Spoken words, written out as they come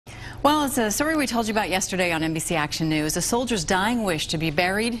Well, it's a story we told you about yesterday on NBC Action News. A soldier's dying wish to be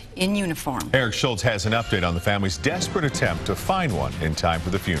buried in uniform. Eric Schultz has an update on the family's desperate attempt to find one in time for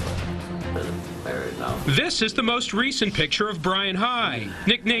the funeral. This is the most recent picture of Brian High,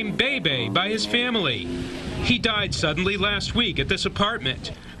 nicknamed Bebe by his family. He died suddenly last week at this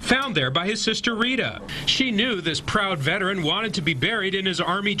apartment, found there by his sister Rita. She knew this proud veteran wanted to be buried in his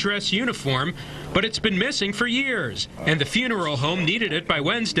Army dress uniform, but it's been missing for years, and the funeral home needed it by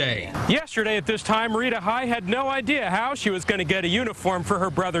Wednesday. Yesterday at this time, Rita High had no idea how she was going to get a uniform for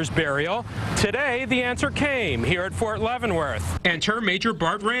her brother's burial. Today, the answer came here at Fort Leavenworth. Enter Major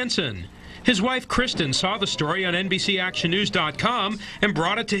Bart Ranson. His wife, Kristen, saw the story on NBCActionNews.com and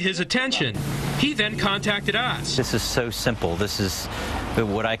brought it to his attention. He then contacted us. This is so simple. This is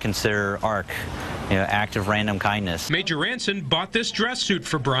what I consider ARC, act of random kindness. Major Ranson bought this dress suit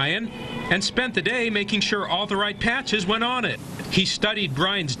for Brian and spent the day making sure all the right patches went on it. He studied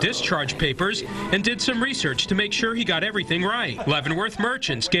Brian's discharge papers and did some research to make sure he got everything right. Leavenworth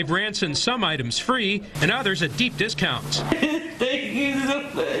merchants gave Ranson some items free and others at deep discounts. Thank you so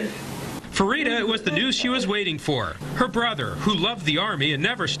much. For Rita, it was the news she was waiting for. Her brother, who loved the Army and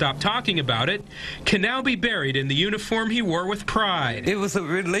never stopped talking about it, can now be buried in the uniform he wore with pride. It was a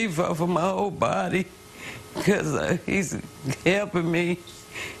relief off of my whole body because he's helping me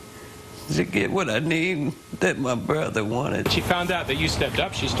to get what I need that my brother wanted. She found out that you stepped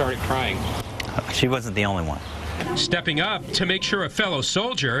up, she started crying. She wasn't the only one. Stepping up to make sure a fellow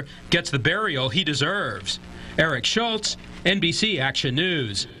soldier gets the burial he deserves. Eric Schultz, NBC Action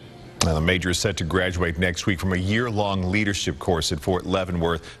News. Now, the Major is set to graduate next week from a year-long leadership course at Fort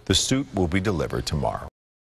Leavenworth. The suit will be delivered tomorrow.